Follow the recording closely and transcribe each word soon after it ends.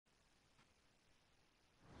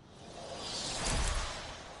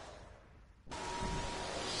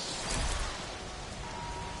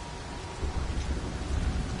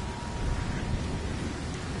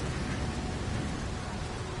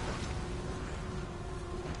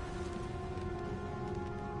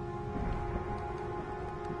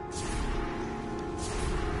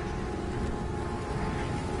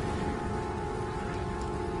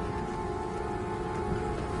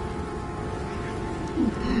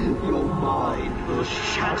Your mind will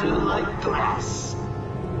shatter like glass.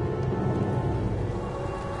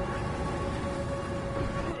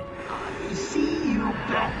 I see you,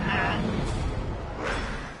 Batman.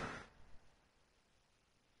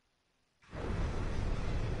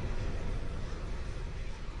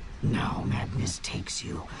 Now madness takes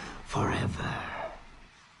you forever.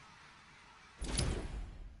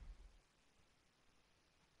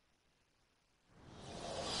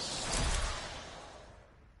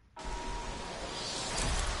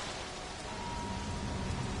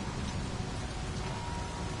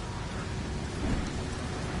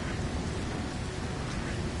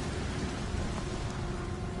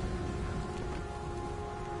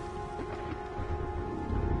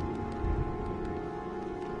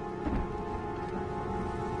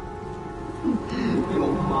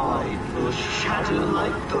 Your mind will shatter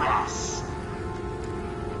like glass.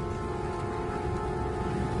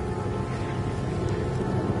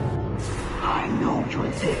 I know you're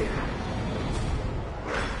there.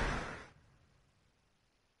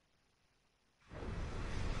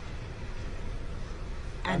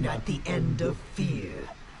 And at the end of fear,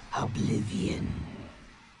 oblivion.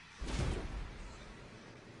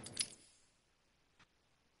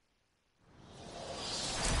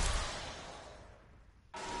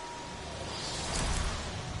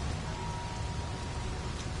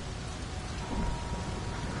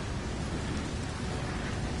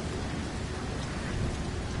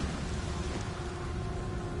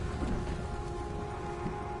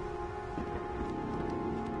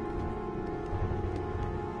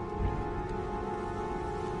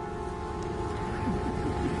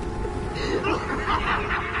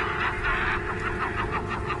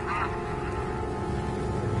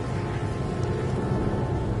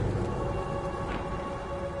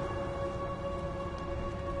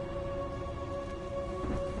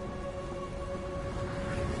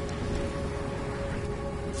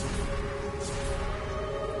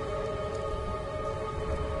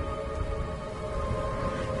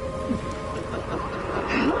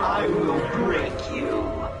 I will break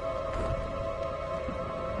you.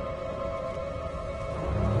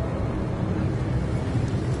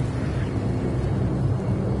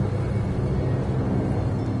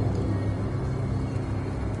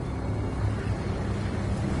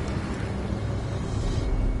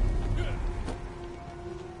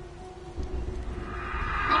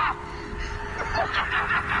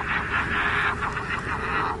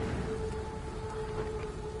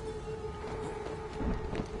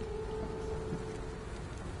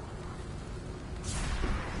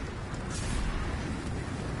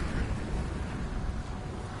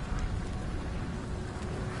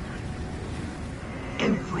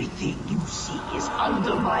 Everything you see is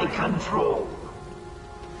under my control.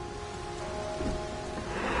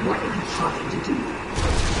 What are you trying to do?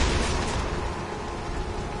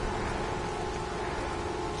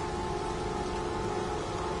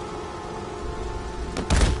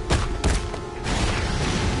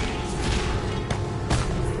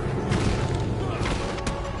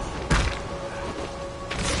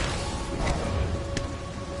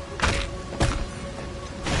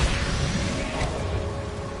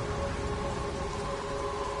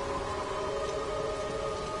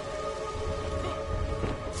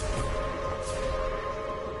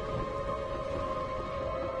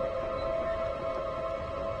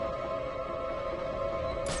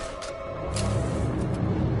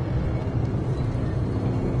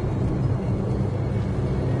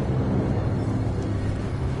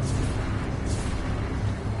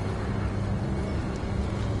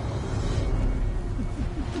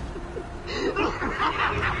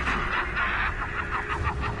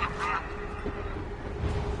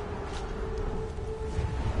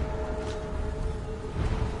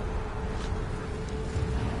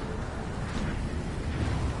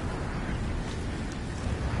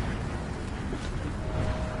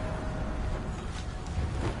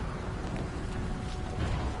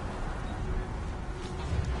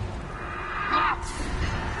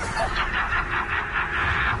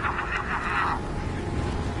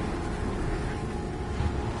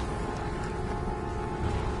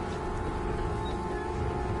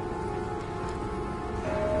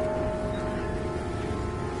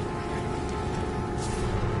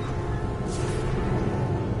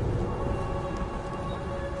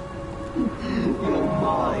 Your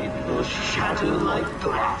mind will shatter like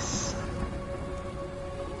glass.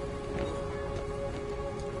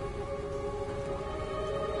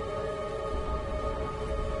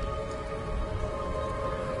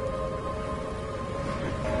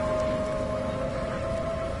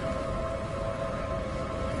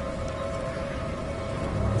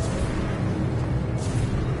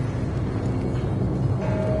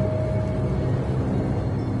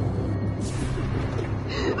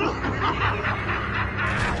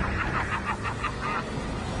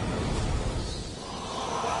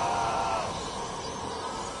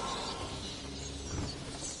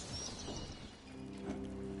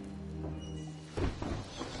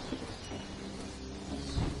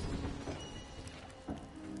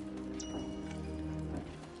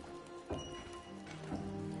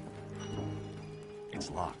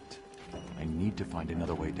 locked. I need to find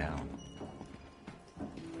another way down.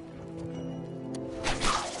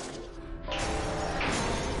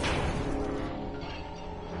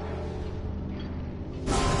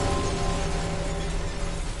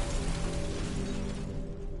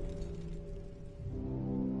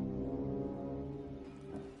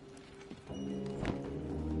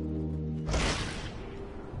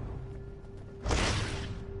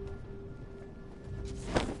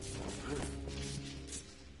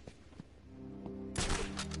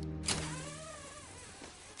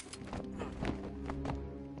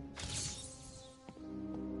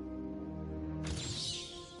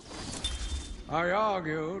 I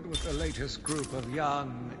argued with the latest group of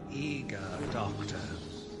young, eager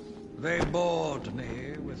doctors. They bored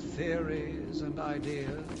me with theories and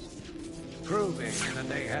ideas, proving that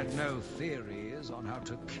they had no theories on how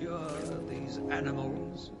to cure these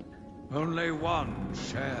animals. Only one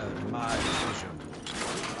shared my vision.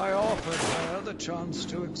 I offered her the chance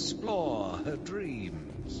to explore her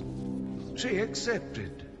dreams. She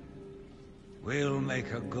accepted. We'll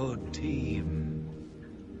make a good team.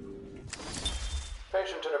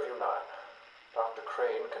 Patient interview 9. Dr.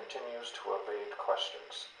 Crane continues to evade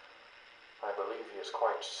questions. I believe he is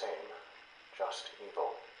quite sane, just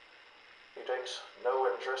evil. He takes no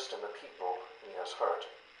interest in the people he has hurt.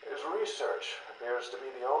 His research appears to be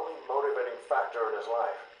the only motivating factor in his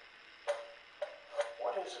life.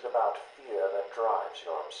 What is it about fear that drives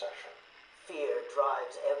your obsession? Fear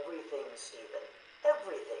drives everything, Stephen.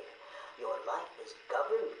 Everything. Your life is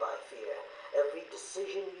governed by fear. Every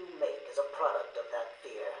decision you make is a product of that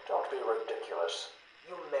fear. Don't be ridiculous.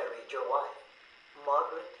 You married your wife.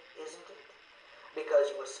 Margaret, isn't it?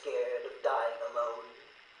 Because you were scared of dying alone.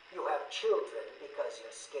 You have children because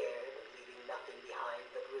you're scared of leaving nothing behind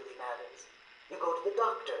that really matters. You go to the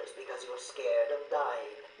doctors because you're scared of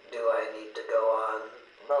dying. Do I need to go on?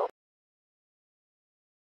 No.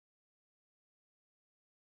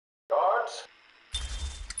 Guards?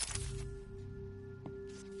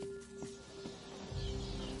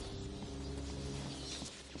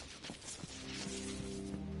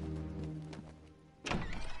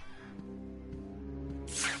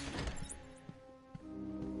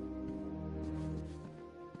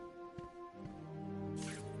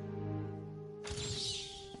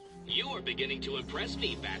 You are beginning to impress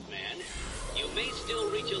me, Batman. You may still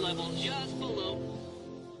reach a level just below.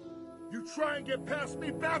 You try and get past me,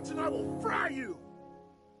 Bats, and I will fry you!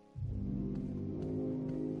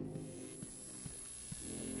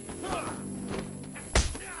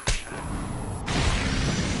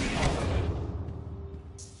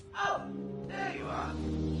 Oh, there you are.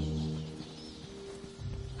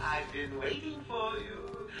 I've been waiting for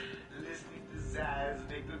you, listening to Zaz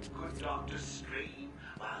make the good doctor scream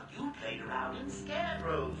while you played around in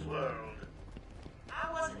Scarecrow's world.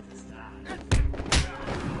 How was it this time?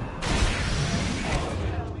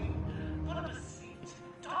 Tell me, put up a seat,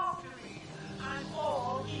 talk to me. I'm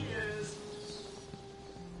all ears.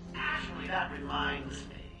 Actually, that reminds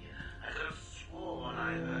me. I could have sworn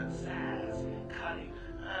I heard Zaz cutting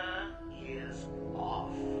her ears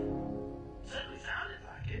off. Certainly sounded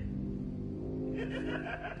like it.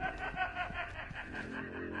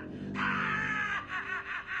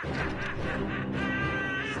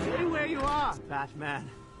 Stay where you are, Batman.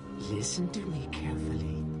 Listen to me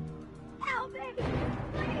carefully. Help me!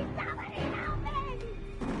 Please, somebody help me!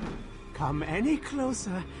 Come any closer,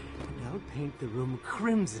 and I'll paint the room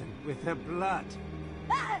crimson with her blood.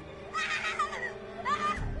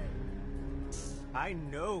 I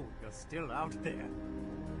know you're still out there.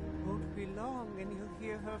 Won't be long and you'll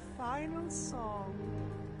hear her final song.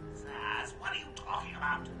 Zaz, what are you talking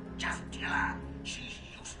about? Just kill her. She's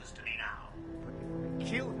useless to me now. But if I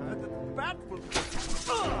kill her, the bat will...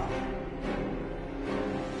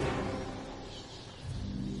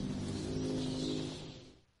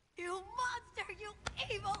 You monster! You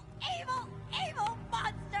evil, evil, evil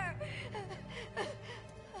monster!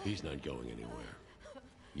 He's not going anywhere.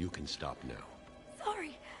 You can stop now. Sorry.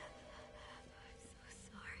 I'm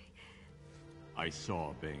so sorry. I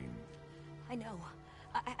saw Bane. I know.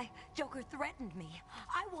 Joker threatened me.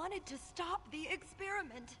 I wanted to stop the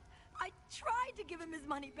experiment. I tried to give him his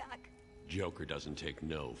money back. Joker doesn't take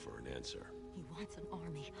no for an answer. He wants an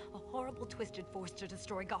army, a horrible twisted force to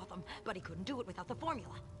destroy Gotham, but he couldn't do it without the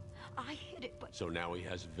formula. I hid it, but... So now he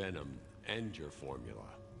has Venom and your formula.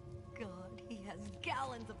 God, he has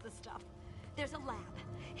gallons of the stuff. There's a lab,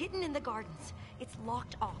 hidden in the gardens. It's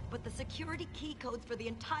locked off, but the security key codes for the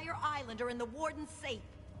entire island are in the warden's safe.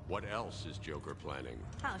 What else is Joker planning?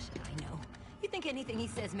 How should I know? You think anything he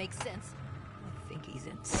says makes sense? I think he's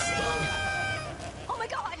insane. Oh my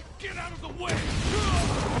God! Get out of the way!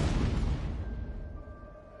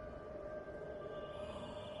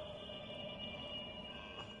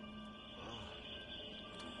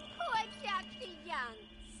 Poor Dr. Young.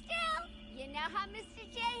 Still, you know how Mr.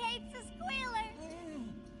 J hates a squealer.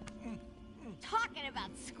 Talking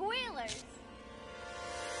about squealers.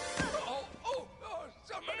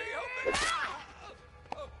 Somebody help me!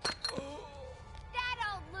 That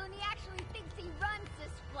old loony actually thinks he runs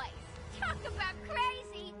this place. Talk about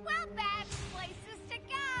crazy. Well, bad places to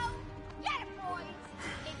go. Get it, boys.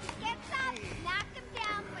 If he gets up, knock him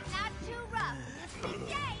down, but not too rough. Mr.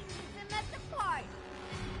 J needs him at the party.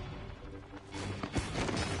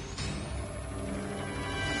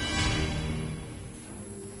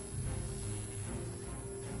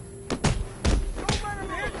 Don't let him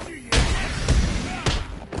hit you, you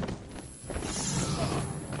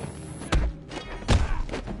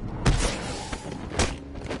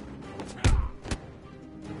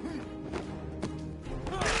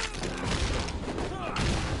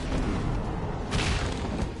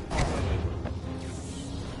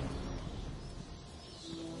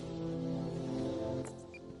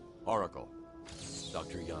Oracle,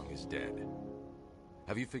 Dr. Young is dead.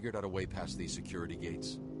 Have you figured out a way past these security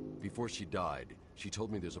gates? Before she died, she told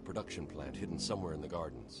me there's a production plant hidden somewhere in the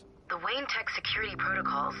gardens. The Wayne Tech security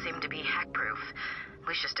protocols seem to be hack-proof.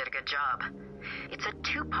 Lucius did a good job. It's a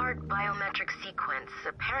two-part biometric sequence,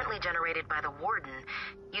 apparently generated by the Warden,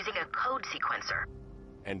 using a code sequencer.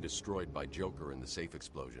 And destroyed by Joker in the safe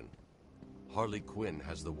explosion. Harley Quinn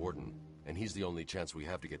has the Warden, and he's the only chance we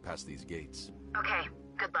have to get past these gates. Okay,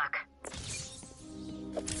 good luck.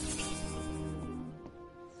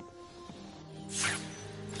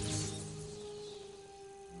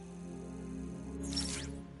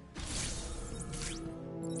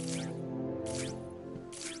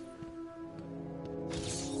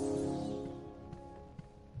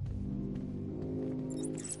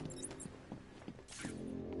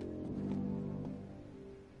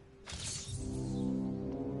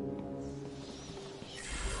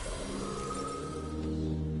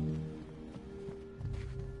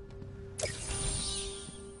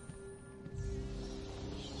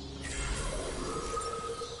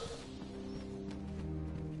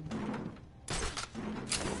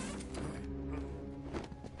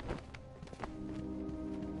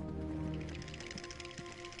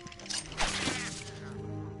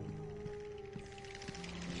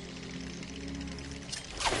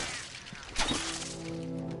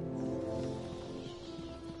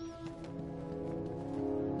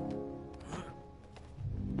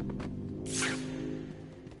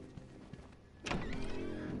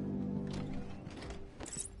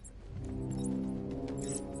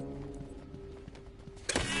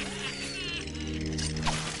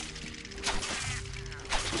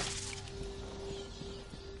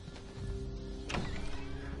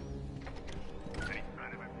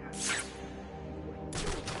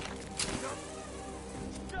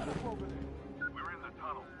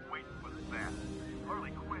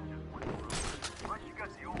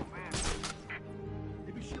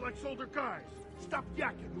 Older guys. Stop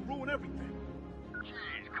yakking. You'll ruin everything.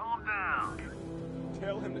 Jeez, calm down.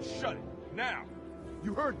 Tell him to shut it. Now.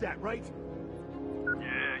 You heard that, right?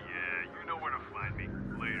 Yeah,